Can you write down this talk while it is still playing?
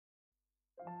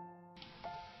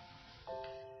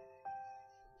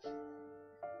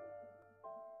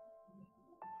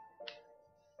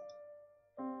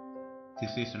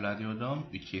This is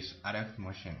Radioderm, which is RF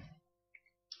machine.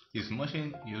 This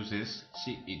machine uses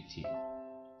CET.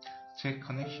 Check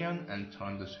connection and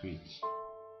turn the switch.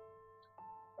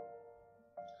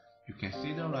 You can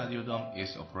see the Radioderm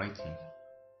is operating.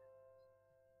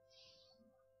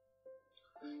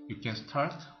 You can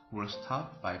start or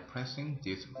stop by pressing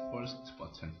this first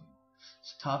button.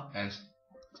 Stop and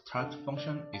start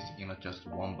function is in just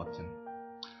one button.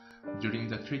 During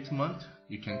the treatment,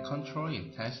 you can control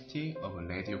intensity of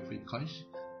radio frequency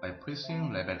by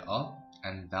pressing level up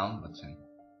and down button.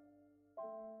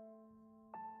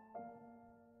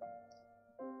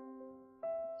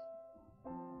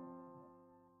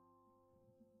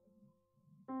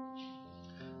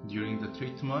 During the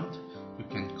treatment, you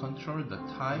can control the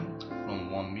time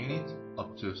from 1 minute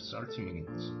up to 30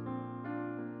 minutes.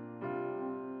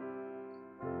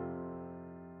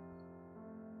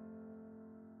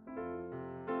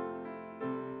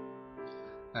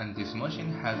 And this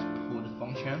machine has pause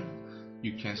function.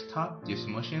 You can stop this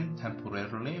machine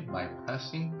temporarily by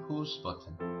pressing pause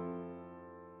button.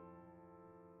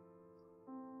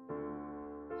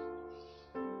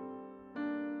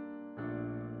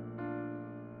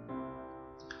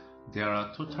 There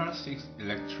are total 6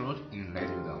 electrodes in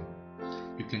Radioderm.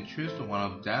 You can choose one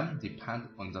of them depending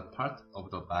on the part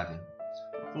of the body.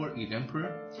 For example,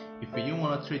 if you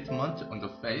want a treatment on the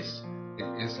face,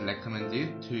 it is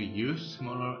recommended to use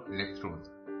smaller electrode.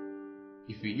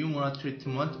 If you want a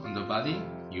treatment on the body,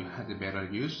 you had better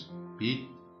use big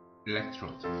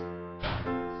electrode.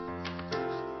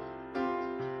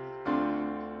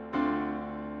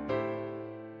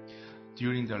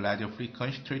 During the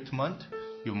radiofrequency treatment,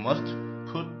 you must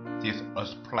put this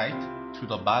earth plate to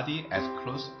the body as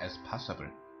close as possible.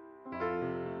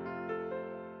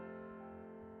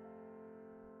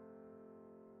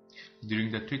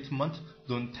 During the treatment,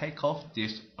 don't take off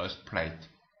this earth plate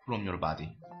from your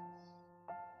body.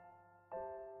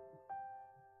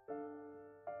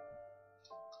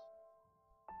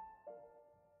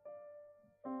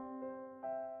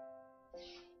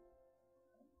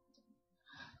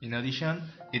 In addition,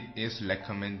 it is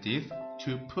recommended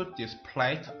to put this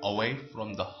plate away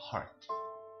from the heart.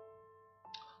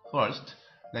 First,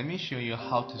 let me show you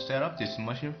how to set up this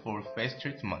machine for face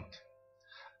treatment.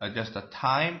 Adjust the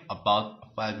time about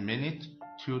 5 minutes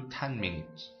to 10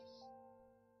 minutes.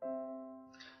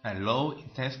 And low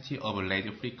intensity of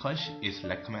radio frequency is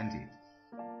recommended.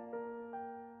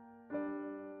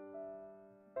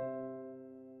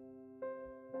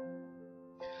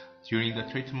 During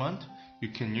the treatment, you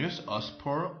can use a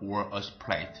spur or a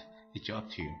plate, it's up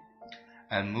to you,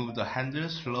 and move the handle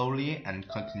slowly and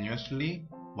continuously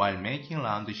while making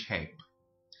round shape.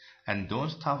 And don't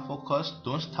stop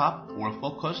or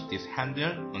focus this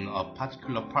handle on a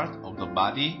particular part of the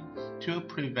body to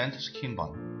prevent skin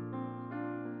burn.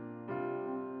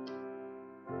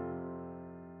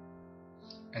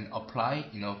 And apply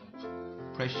enough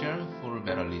pressure for a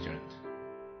better result.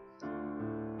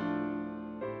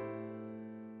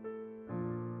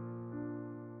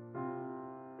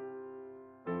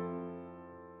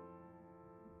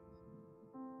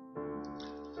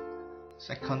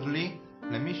 Secondly,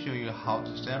 let me show you how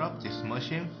to set up this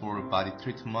machine for body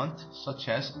treatment such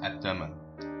as abdomen.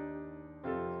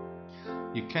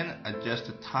 You can adjust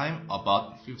the time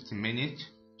about 15 minutes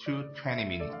to 20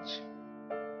 minutes.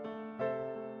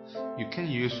 You can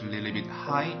use a little bit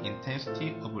high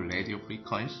intensity of radio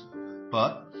frequency,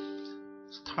 but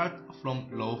start from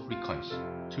low frequency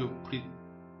to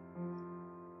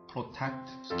protect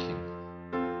skin.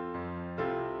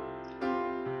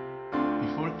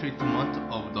 Before treatment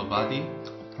of the body,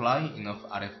 apply enough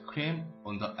RF cream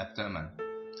on the abdomen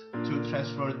to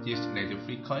transfer this radio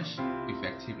frequency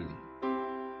effectively.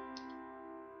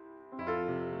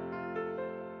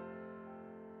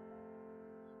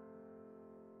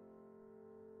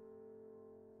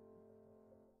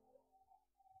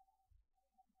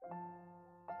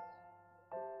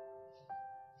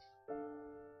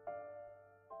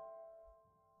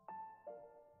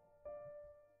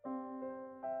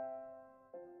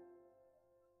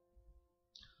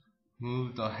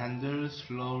 Move the handle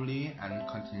slowly and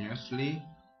continuously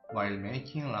while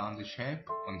making round shape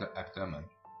on the abdomen.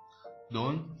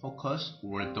 Don't focus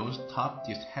or don't stop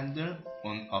this handle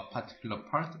on a particular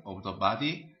part of the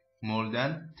body more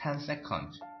than 10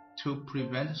 seconds to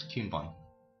prevent skin burn.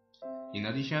 In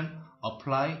addition,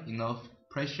 apply enough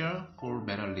pressure for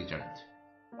better result.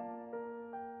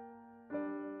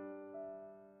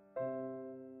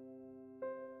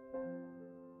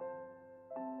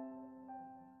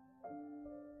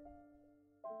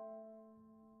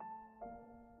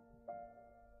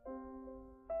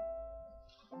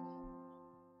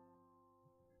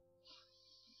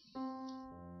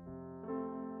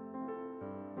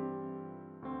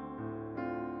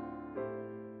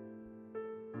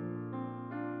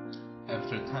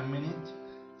 After 10 minutes,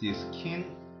 the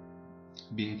skin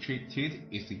being treated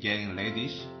is getting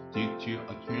reddish due to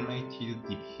accumulated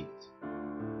deep heat.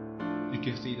 You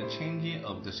can see the change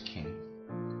of the skin.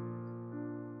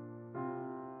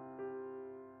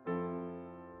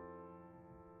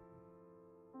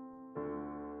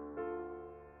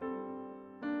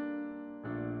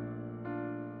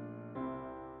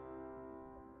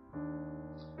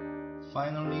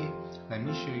 Finally, let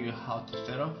me show you how to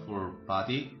set up for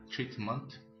body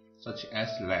treatment such as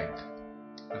leg.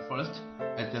 First,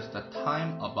 adjust the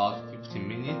time about 15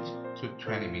 minutes to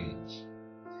 20 minutes.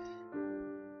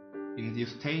 In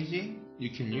this stage, you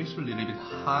can use a little bit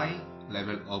high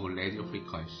level of radio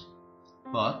frequency,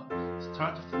 but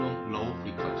start from low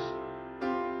frequency.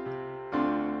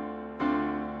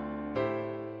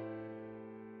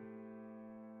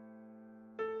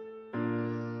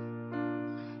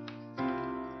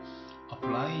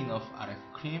 Apply enough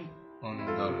RF cream on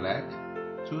the leg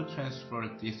to transfer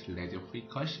this radio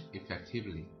frequency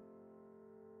effectively.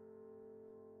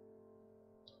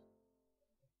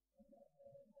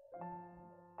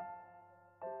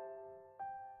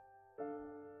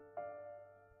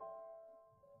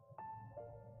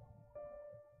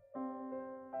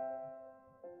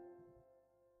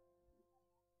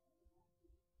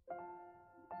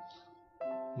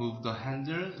 Move the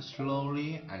handle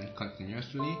slowly and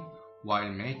continuously while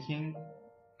making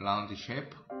round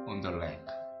shape on the leg.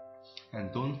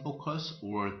 And don't focus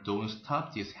or don't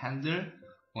stop this handle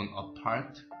on a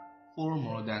part for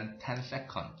more than 10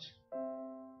 seconds.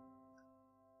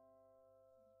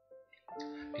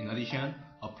 In addition,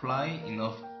 apply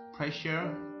enough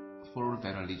pressure for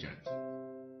better result.